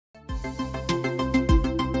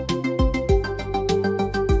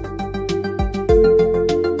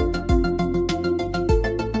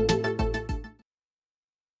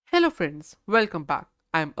friends, welcome back.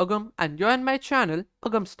 I'm Agam and you're on my channel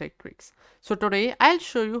Agam's Tech Tricks. So today I'll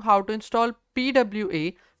show you how to install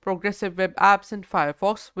PWA progressive web apps in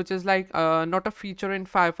Firefox, which is like not a feature in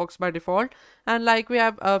Firefox by default, and like we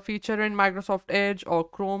have a feature in Microsoft Edge or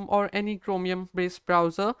Chrome or any Chromium based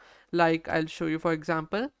browser. Like I'll show you, for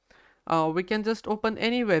example, we can just open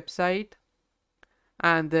any website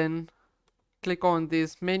and then click on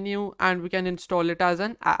this menu and we can install it as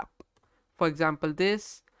an app. For example,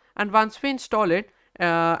 this, and once we install it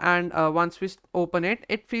once we open it,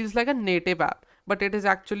 it feels like a native app, but it is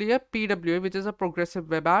actually a PWA, which is a progressive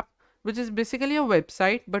web app, which is basically a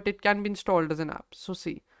website, but it can be installed as an app. So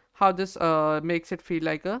see how this makes it feel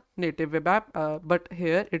like a native web app, but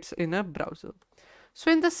here it's in a browser.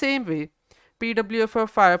 So in the same way, PWA for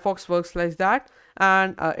Firefox works like that,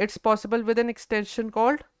 and it's possible with an extension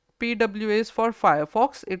called PWAs for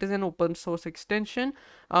Firefox. It is an open source extension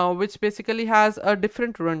which basically has a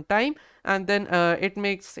different runtime, and then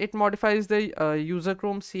it modifies the user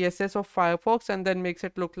Chrome CSS of Firefox and then makes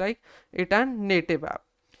it look like it a native app.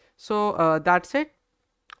 So that's it.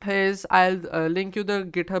 I'll link you the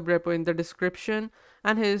GitHub repo in the description,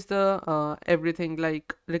 and here's the everything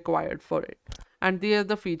like required for it. And there are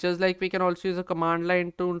the features, like we can also use a command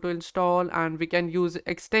line tool to install, and we can use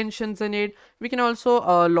extensions in it. We can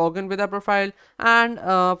also log in with a profile, and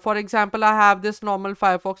for example, I have this normal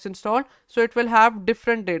Firefox installed, so it will have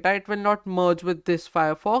different data. It will not merge with this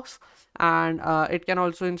Firefox, and it can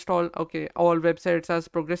also install all websites as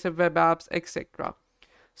progressive web apps, etc.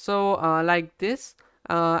 So like this.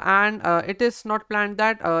 It is not planned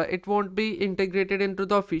that it won't be integrated into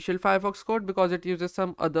the official Firefox code, because it uses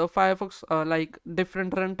some other Firefox like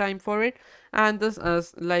different runtime for it, and this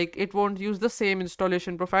like it won't use the same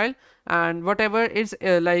installation profile, and whatever is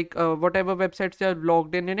whatever websites you are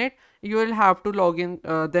logged in it, you will have to log in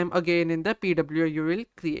them again in the PWA you will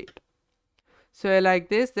create. So like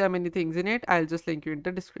this, there are many things in it. I'll just link you in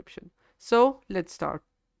the description. So let's start.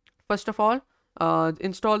 First of all,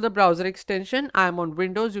 install the browser extension. I'm on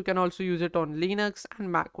Windows. You can also use it on Linux and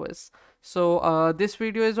macOS. So this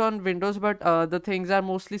video is on Windows, but the things are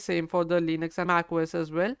mostly same for the Linux and macOS as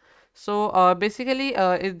well. So basically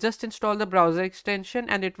it just install the browser extension,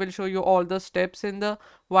 and it will show you all the steps in the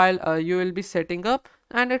while you will be setting up,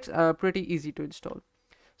 and it's pretty easy to install.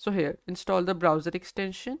 So here, install the browser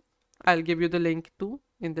extension. I'll give you the link too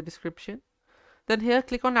in the description. Then here,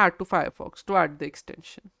 click on add to Firefox to add the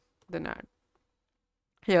extension. Then add.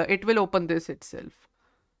 Here it will open this itself.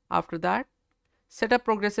 After that, set up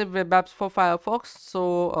progressive web apps for Firefox.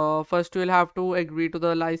 So first you will have to agree to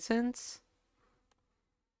the license.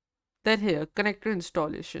 Then here, connect to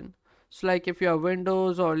installation. So like if you have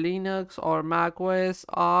Windows or Linux or macOS,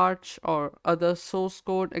 Arch or other source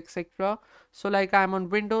code, etc. So like I'm on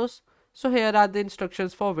Windows. So here are the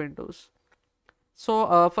instructions for Windows.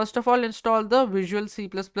 So first of all, install the Visual C++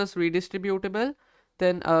 redistributable.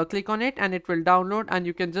 Then click on it and it will download, and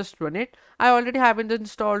you can just run it. I already have it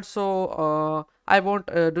installed, so I won't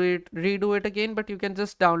redo it again, but you can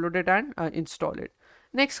just download it and install it.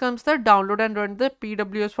 Next comes the download and run the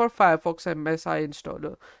PWAs for Firefox MSI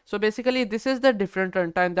installer. So basically this is the different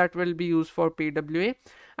runtime that will be used for PWA,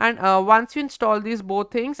 and once you install these both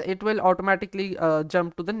things, it will automatically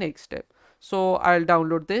jump to the next step. So I'll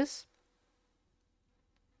download this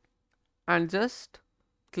and just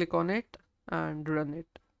click on it and run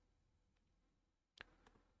it.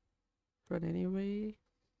 Run anyway.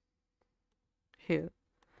 Here,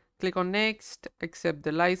 click on next, accept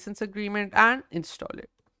the license agreement and install it.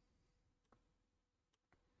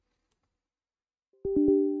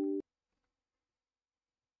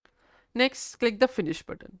 Next, click the finish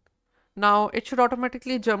button. Now it should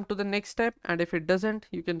automatically jump to the next step, and if it doesn't,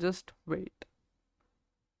 you can just wait.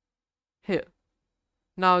 Here.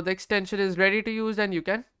 Now the extension is ready to use, and you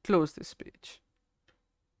can close this page.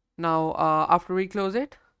 Now after we close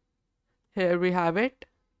it, here we have it,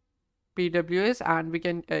 PWAs, and we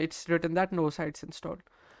can it's written that no sites installed.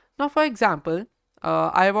 Now for example,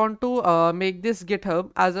 I want to make this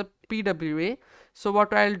GitHub as a PWA. So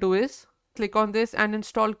what I'll do is click on this and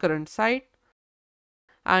install current site,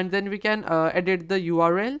 and then we can edit the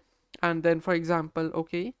URL, and then for example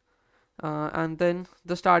and then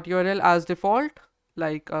the start URL as default,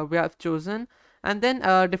 like we have chosen, and then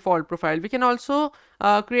default profile. We can also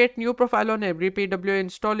create new profile on every PWA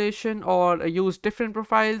installation, or use different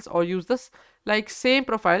profiles, or use this like same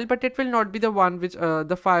profile, but it will not be the one which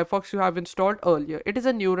the Firefox you have installed earlier. It is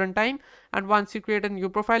a new runtime, and once you create a new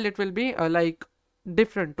profile, it will be like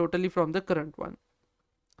different totally from the current one.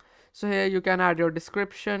 So here you can add your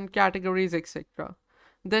description, categories, etc.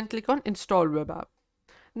 Then click on install web app.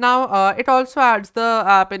 Now it also adds the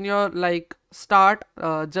app in your like start,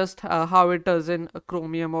 just how it does in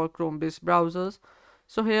Chromium or Chrome based browsers.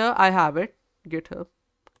 So here I have it, GitHub,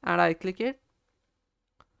 and I click it.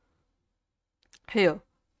 Here,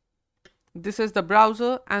 this is the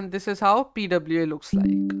browser and this is how PWA looks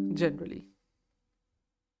like generally.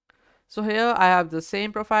 So here I have the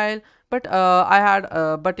same profile, but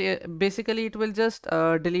basically it will just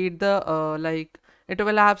delete the like it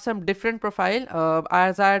will have some different profile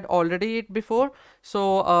as I had already it before.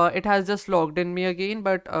 So it has just logged in me again,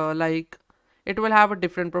 but like it will have a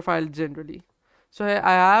different profile generally. So here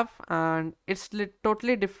I have, and it's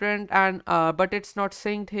totally different, and but it's not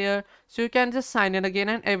synced here. So you can just sign in again,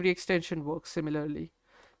 and every extension works similarly.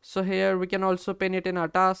 So here we can also pin it in our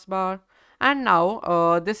taskbar. And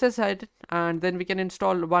now this is it, and then we can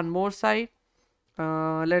install one more site.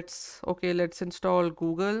 Let's install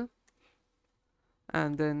Google,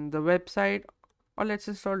 and then the website, or let's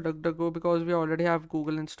install DuckDuckGo because we already have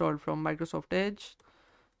Google installed from Microsoft Edge.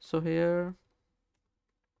 So here,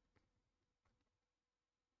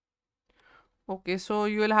 okay, so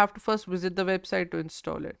you will have to first visit the website to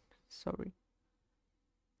install it. Sorry,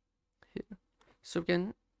 here, so we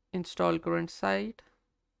can install current site.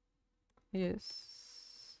 Yes.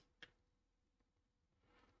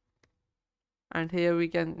 And here we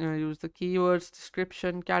can use the keywords,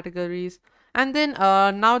 description, categories, and then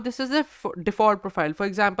now this is the default profile. For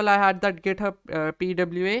example, I had that GitHub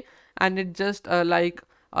PWA, and it just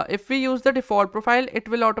if we use the default profile, it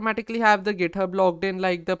will automatically have the GitHub logged in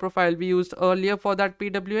like the profile we used earlier for that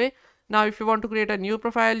PWA. Now if you want to create a new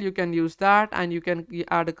profile, you can use that, and you can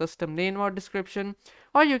add a custom name or description,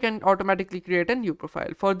 or you can automatically create a new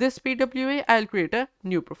profile. For this PWA, I'll create a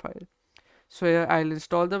new profile. So here I'll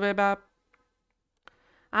install the web app.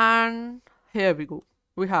 And here we go,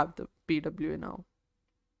 we have the PWA now.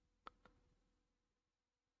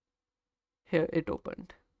 Here it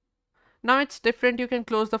opened. Now it's different, you can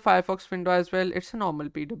close the Firefox window as well. It's a normal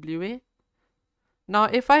PWA. Now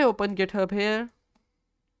if I open GitHub here,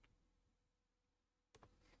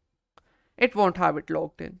 it won't have it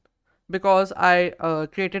logged in because I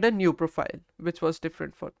created a new profile which was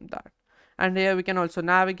different from that. And here we can also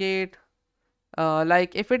navigate.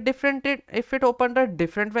 Like if it opened a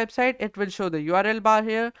different website, it will show the URL bar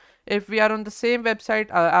here. If we are on the same website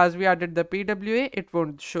as we added the PWA, it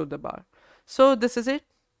won't show the bar. So this is it,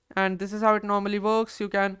 and this is how it normally works.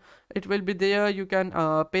 It will be there. You can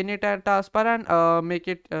pin it at taskbar and make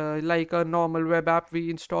it like a normal web app we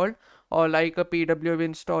installed, or like a PWA we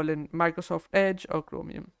install in Microsoft Edge or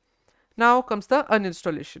Chromium. Now comes the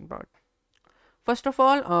uninstallation part. First of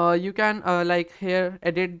all, you can like here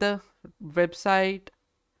edit the website,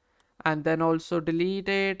 and then also delete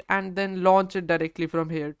it, and then launch it directly from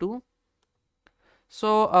here too.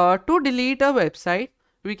 So to delete a website,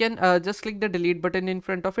 we can just click the delete button in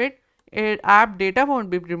front of it. App data won't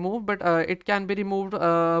be removed, but it can be removed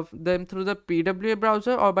them through the PWA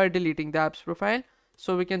browser or by deleting the app's profile.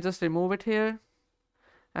 So we can just remove it here,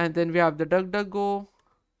 and then we have the DuckDuckGo,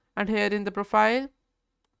 and here in the profile.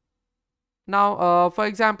 Now, for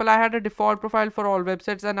example, I had a default profile for all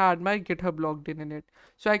websites and I had my GitHub logged in it.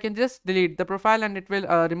 So I can just delete the profile and it will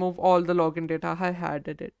remove all the login data I had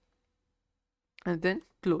in it. And then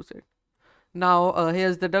close it. Now,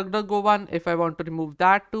 here's the DuckDuckGo one if I want to remove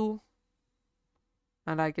that too.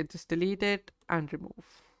 And I can just delete it and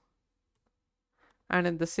remove. And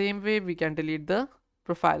in the same way, we can delete the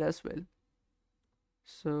profile as well.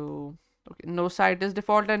 So okay, no site is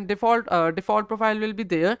default, and default profile will be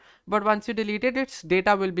there, but once you delete it, its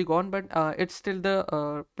data will be gone, but it's still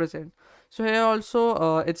the present. So here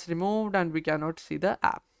also it's removed and we cannot see the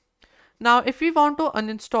app. Now if we want to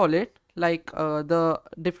uninstall it, like the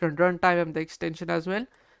different runtime and the extension as well,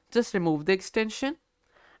 just remove the extension,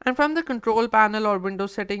 and from the control panel or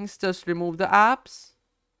Windows settings, just remove the apps,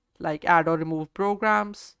 like add or remove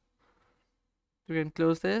programs. You can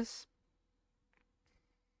close this.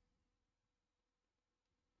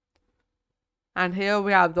 And here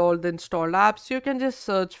we have all the installed apps. You can just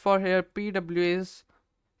search for here PWAs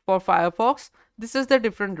for Firefox. This is the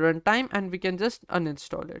different runtime, and we can just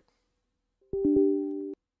uninstall it.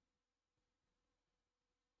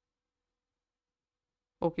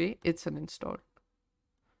 Okay, it's uninstalled.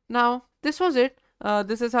 Now this was it.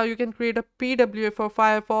 This is how you can create a PWA for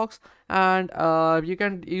Firefox, and you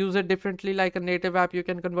can use it differently. Like a native app, you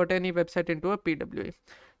can convert any website into a PWA.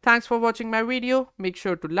 Thanks for watching my video. Make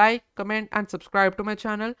sure to like, comment and subscribe to my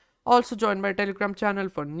channel. Also join my Telegram channel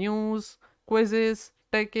for news, quizzes,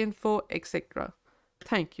 tech info, etc.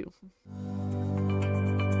 Thank you.